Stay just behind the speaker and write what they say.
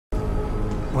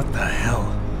What the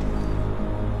hell?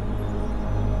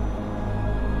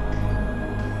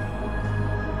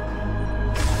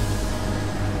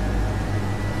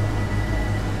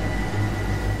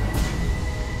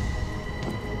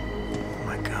 Oh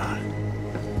my God.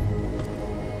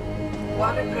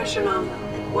 Water pressure nominal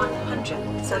at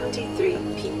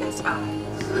 173 psi.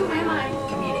 Who am I?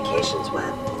 Communications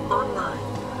web online.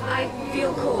 I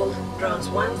feel cold. Drones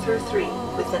 1 through 3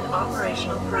 within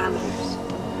operational parameters.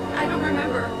 I don't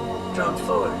remember. Drone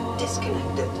 4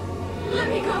 disconnected. Let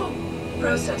me go.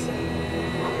 Processing.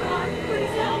 Oh God, please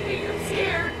help me. I'm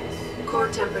scared. Core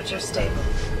temperature stable.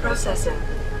 Processing.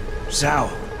 Zhao,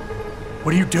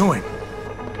 what are you doing?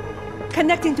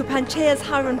 Connecting to Panchaea's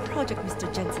Haron project, Mr.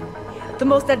 Jensen. The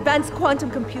most advanced quantum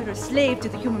computer slave to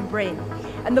the human brain,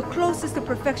 and the closest to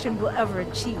perfection we'll ever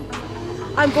achieve.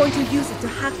 I'm going to use it to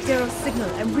hack Darrow's signal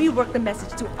and rework the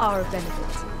message to our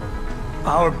benefit.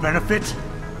 Our benefit?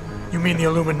 You mean the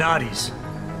Illuminati's?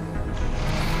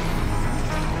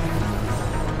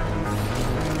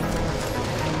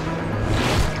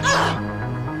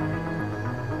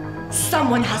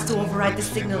 Someone has to override the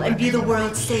signal and be the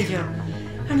world's savior.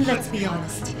 And let's be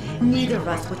honest, neither of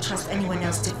us would trust anyone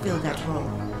else to fill that role.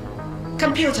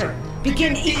 Computer,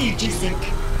 begin EEG sync.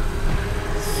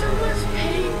 So much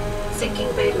pain. Syncing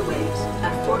beta waves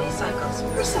at 40 cycles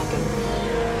per second.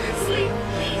 Sleep,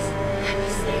 please. Let me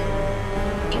sleep.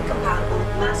 Incompatible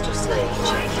master-slave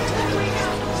chain detected.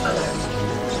 Alert.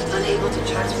 Unable to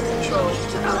transfer control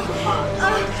to Alpha Pod.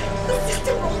 The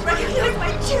system won't recognize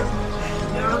my chip.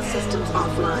 Neural systems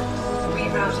offline.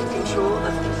 Rerouting control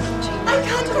of the EEG. I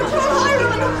can't control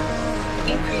Iron!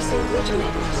 Increasing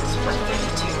originations by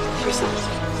 32%.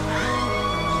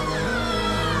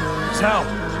 Zhao,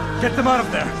 get them out of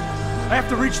there. I have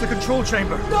to reach the control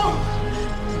chamber. No!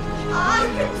 I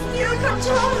can still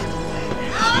control it!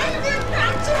 I'm in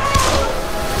control!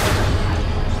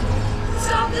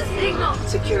 Stop the signal.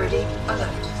 Security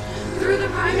alert. Through the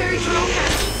primary drone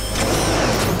hatch.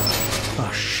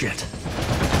 Oh, shit.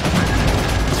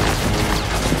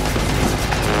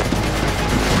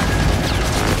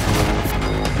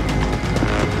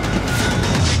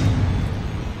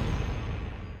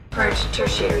 Purge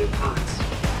tertiary pods.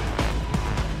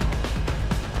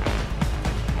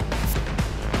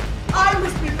 I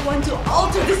must be the one to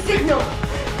alter the signal.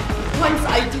 Once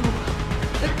I do,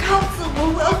 the council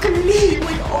will welcome me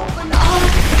with open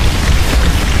arms.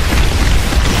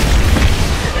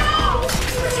 No!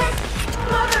 Protect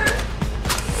Mother!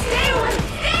 Stay away!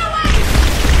 Stay away!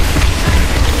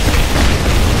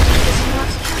 This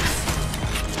must pass.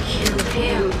 Kill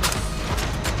him.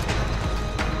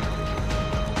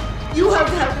 You have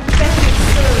had the best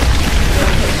served.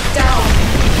 Your head down.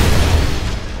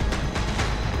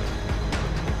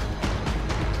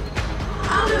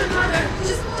 I'll do it, Mother.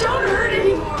 Just don't hurt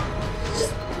anymore.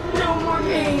 Just no more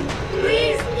pain.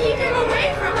 Please keep him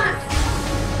away from us.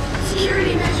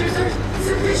 Security measures are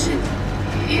sufficient.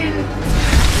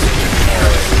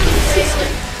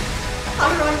 Insistent.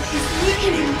 Iron is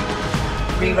weakening.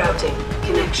 Rerouting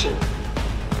connection.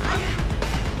 I am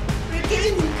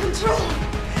regaining control.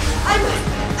 I must...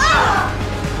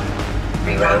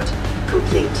 Reroute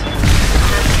complete.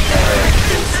 Error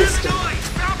in system.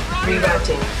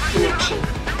 Rerouting connection.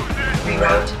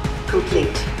 Reroute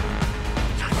complete.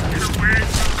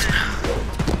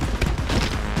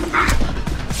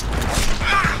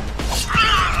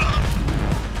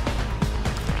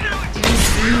 Do you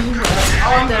see where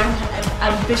honor and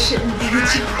ambition lead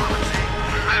you?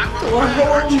 To a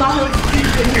whole mile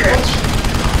deep in the ocean.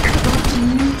 About to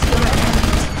meet your end.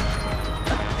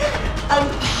 I'm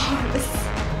powerless.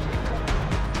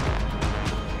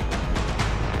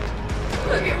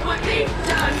 Look at what they've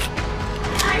done.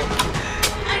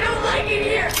 I don't like it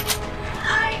here.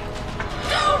 I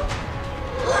don't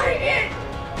like it.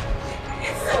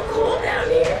 It's so cold down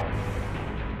here.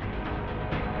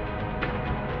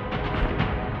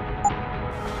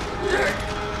 Lurk,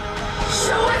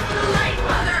 show us the light,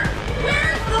 Mother.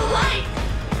 Where's the light?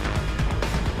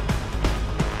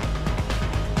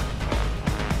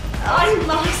 I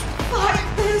must fight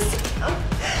this.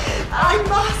 I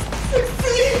must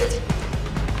succeed.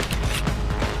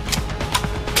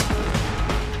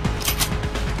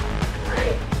 I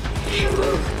can't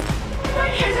move. Why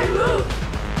can't I move?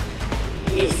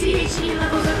 ECHE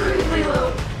levels are critically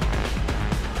low.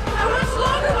 How much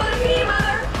longer will it be,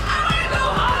 Mother? I want to go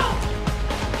home.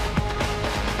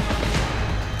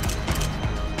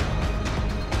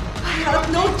 I have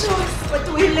no choice but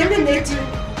to eliminate you.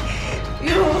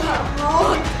 You have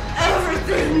ruined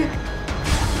everything.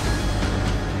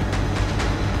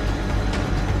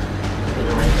 I've been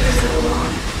away for so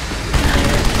long. I'm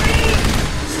free.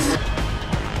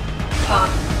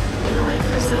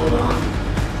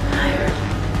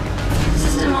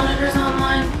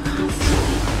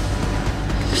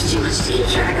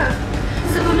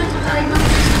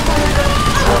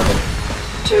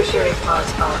 Tertiary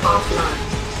pods are offline.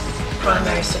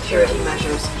 Primary security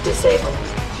measures disabled.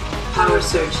 Power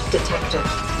surge detected.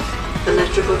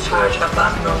 Electrical charge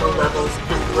above normal levels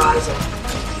and rising.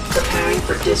 Preparing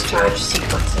for discharge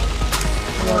sequencing.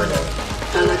 Warning.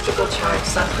 Electrical charge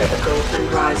subcritical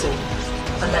and rising.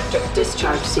 Electric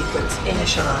discharge sequence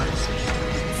initialized.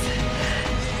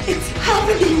 It's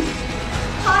happening!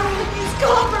 Iron is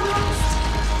compromised!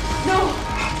 No!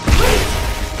 Wait!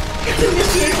 It's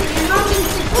initiating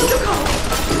emergency protocol!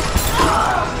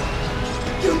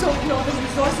 You don't know the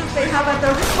resources they have at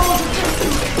their disposal,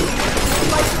 Jason.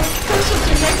 Like your special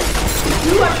genetics,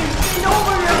 you have been in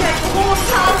over your head the whole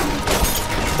time!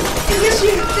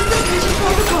 Initiate disengagement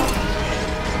protocol!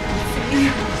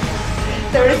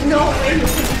 There is no way you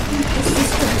can defeat the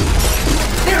system.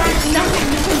 There is nothing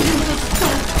you can do to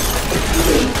stop.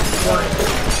 One.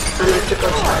 Electrical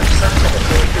charge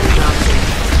subcritical and rising.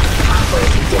 Halfway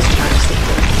to discharge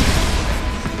sequence.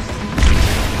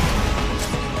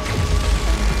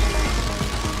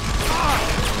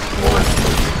 One.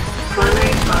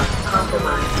 Primary pod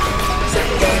compromised.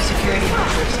 Secondary security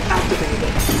measures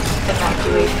activated.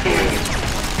 Evacuate area.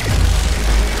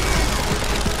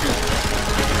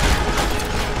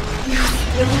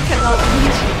 You cannot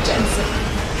reach me, Jensen.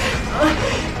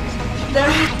 There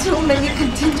are too many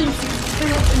contingencies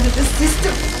built into the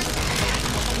system.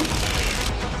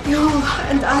 You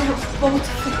and I have both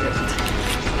failed.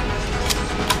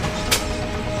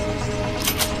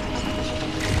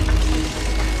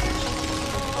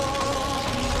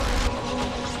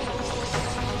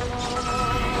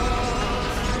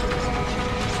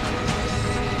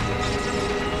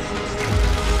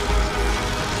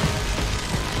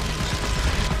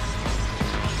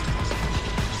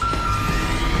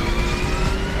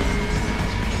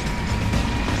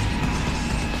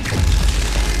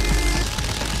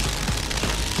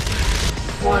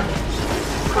 Warning.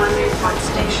 Primary pod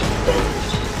station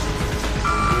damaged.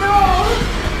 No!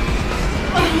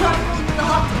 I will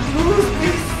not lose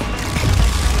this.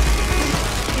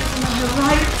 It's my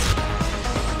right.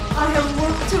 I have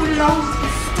worked too long to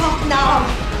stop now.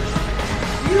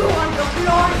 You want the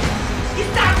glory. Is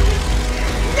that it?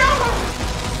 No!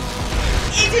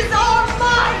 It is all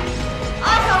mine.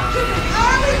 I have given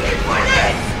everything for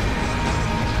this.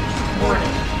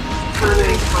 Warning.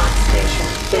 Primary pod station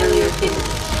failure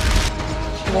imminent.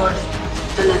 Warning.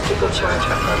 Electrical charge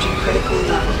approaching critical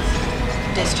levels.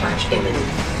 Discharge imminent.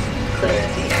 Clear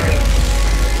the area.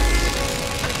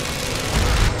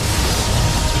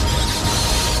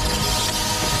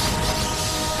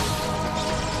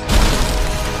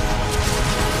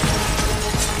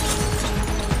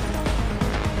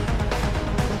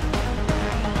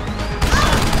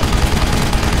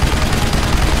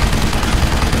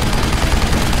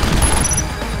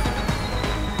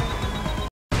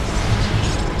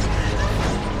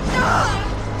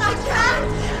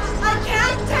 I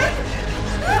can't take...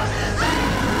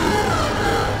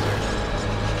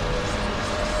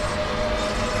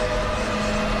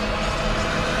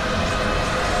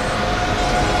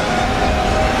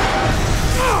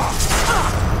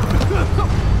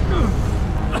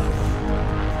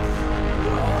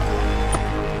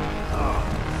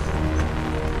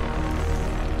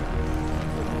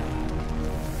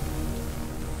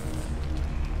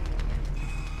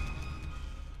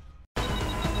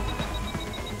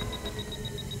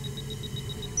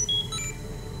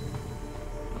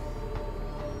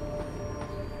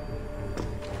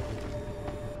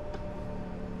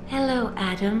 Hello,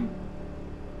 Adam.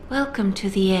 Welcome to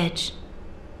the Edge.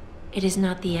 It is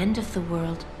not the end of the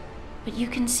world, but you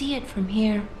can see it from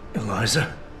here.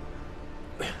 Eliza?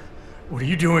 What are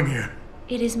you doing here?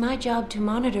 It is my job to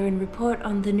monitor and report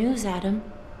on the news, Adam.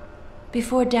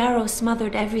 Before Darrow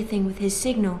smothered everything with his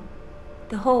signal,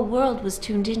 the whole world was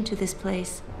tuned into this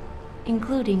place,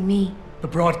 including me. The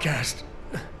broadcast.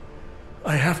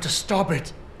 I have to stop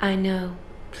it. I know.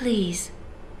 Please,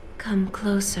 come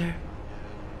closer.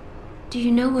 Do you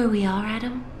know where we are,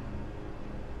 Adam?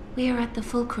 We are at the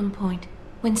fulcrum point,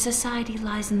 when society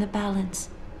lies in the balance.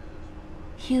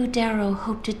 Hugh Darrow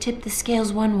hoped to tip the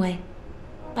scales one way,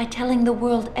 by telling the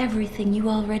world everything you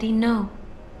already know.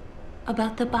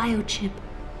 About the biochip,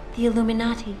 the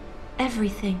Illuminati,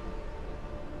 everything.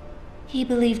 He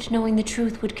believed knowing the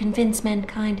truth would convince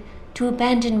mankind to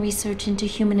abandon research into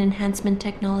human enhancement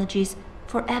technologies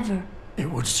forever.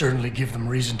 It would certainly give them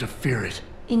reason to fear it.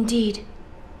 Indeed.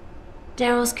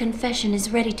 Darrow's confession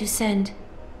is ready to send.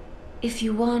 If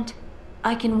you want,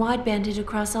 I can wideband it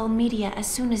across all media as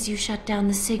soon as you shut down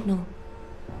the signal.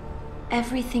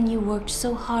 Everything you worked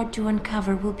so hard to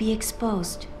uncover will be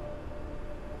exposed.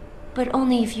 But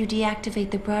only if you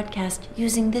deactivate the broadcast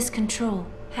using this control.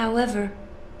 However,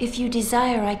 if you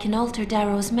desire, I can alter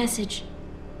Darrow's message.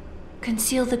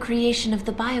 Conceal the creation of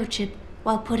the biochip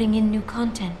while putting in new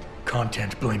content.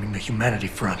 Content blaming the Humanity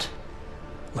Front,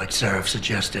 like Sarah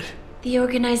suggested. The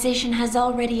organization has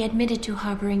already admitted to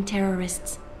harboring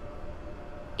terrorists.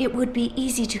 It would be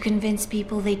easy to convince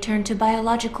people they turn to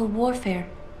biological warfare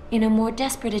in a more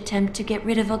desperate attempt to get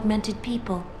rid of augmented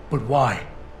people. But why?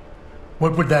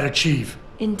 What would that achieve?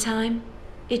 In time,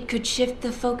 it could shift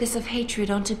the focus of hatred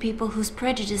onto people whose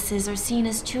prejudices are seen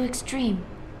as too extreme,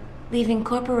 leaving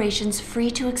corporations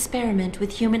free to experiment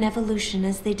with human evolution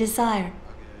as they desire.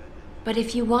 But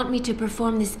if you want me to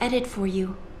perform this edit for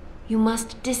you, you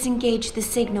must disengage the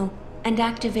signal and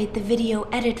activate the video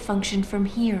edit function from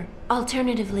here.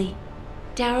 Alternatively,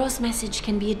 Darrow's message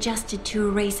can be adjusted to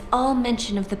erase all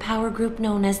mention of the power group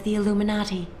known as the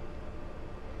Illuminati.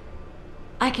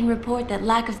 I can report that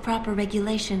lack of proper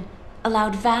regulation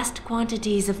allowed vast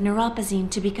quantities of neuropozyne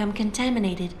to become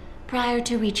contaminated prior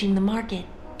to reaching the market.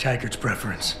 Taggart's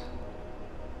preference.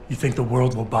 You think the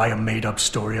world will buy a made-up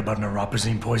story about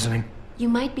neuropozyne poisoning? You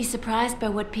might be surprised by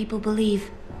what people believe.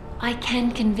 I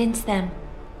can convince them.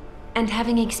 And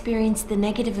having experienced the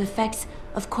negative effects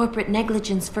of corporate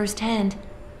negligence firsthand,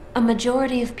 a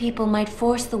majority of people might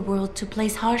force the world to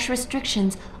place harsh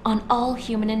restrictions on all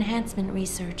human enhancement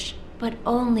research. But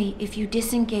only if you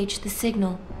disengage the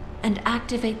signal and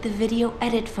activate the video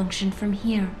edit function from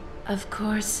here. Of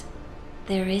course,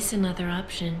 there is another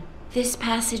option. This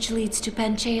passage leads to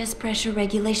Panchaea's pressure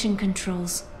regulation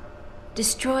controls.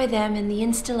 Destroy them and the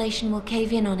installation will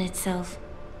cave in on itself,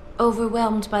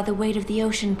 overwhelmed by the weight of the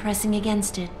ocean pressing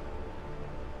against it.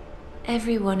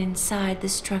 Everyone inside the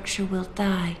structure will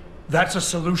die. That's a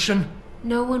solution?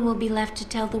 No one will be left to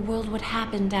tell the world what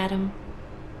happened, Adam.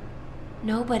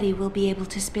 Nobody will be able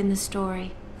to spin the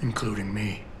story. Including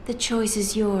me. The choice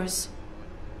is yours.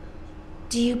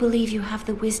 Do you believe you have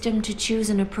the wisdom to choose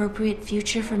an appropriate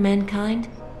future for mankind?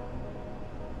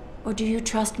 Or do you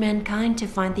trust mankind to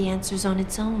find the answers on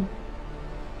its own?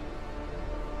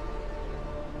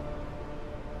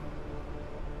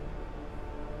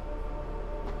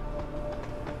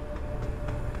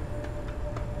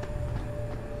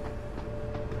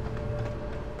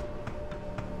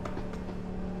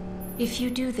 If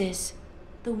you do this,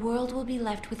 the world will be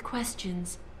left with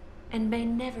questions and may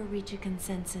never reach a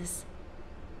consensus.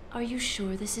 Are you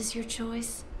sure this is your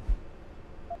choice?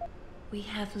 We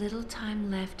have little time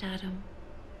left, Adam.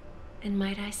 And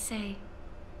might I say,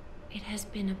 it has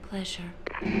been a pleasure.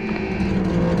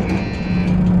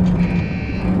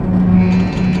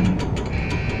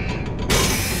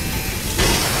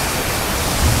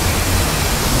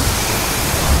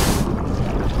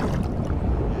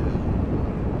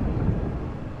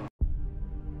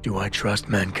 Do I trust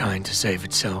mankind to save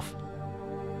itself?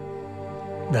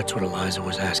 That's what Eliza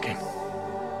was asking.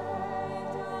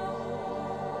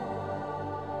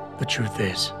 The truth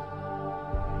is,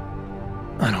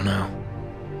 I don't know.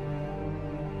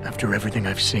 After everything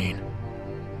I've seen,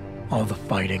 all the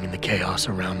fighting and the chaos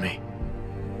around me,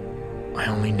 I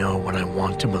only know what I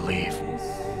want to believe.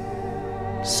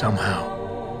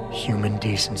 Somehow, human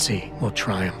decency will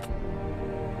triumph.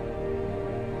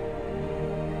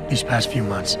 These past few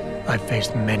months, I've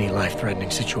faced many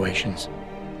life-threatening situations.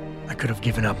 I could have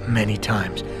given up many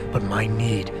times, but my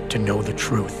need to know the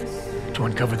truth, to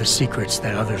uncover the secrets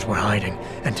that others were hiding,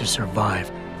 and to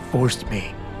survive, forced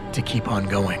me to keep on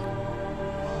going.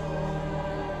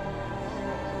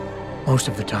 Most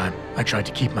of the time, I tried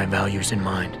to keep my values in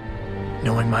mind,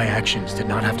 knowing my actions did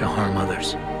not have to harm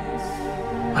others.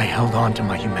 I held on to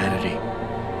my humanity,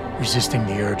 resisting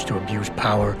the urge to abuse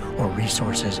power or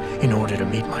resources in order to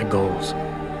meet my goals.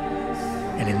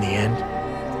 And in the end,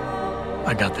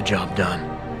 I got the job done.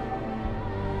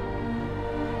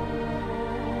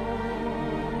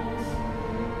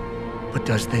 But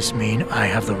does this mean I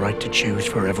have the right to choose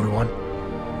for everyone?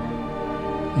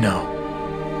 No.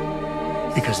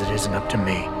 Because it isn't up to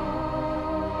me.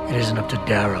 It isn't up to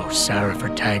Darrow, Sarah, or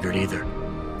Taggart either.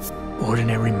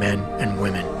 Ordinary men and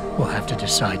women will have to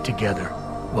decide together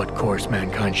what course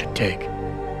mankind should take.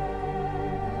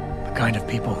 The kind of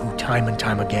people who time and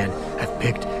time again have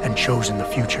picked and chosen the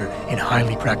future in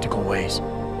highly practical ways,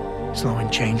 slowing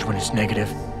change when it's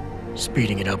negative,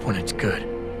 speeding it up when it's good.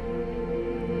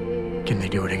 Can they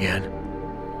do it again?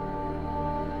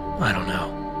 I don't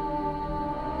know.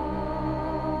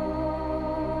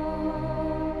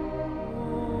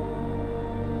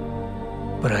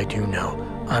 But I do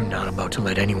know I'm not about to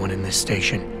let anyone in this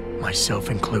station, myself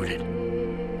included,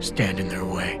 stand in their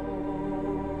way.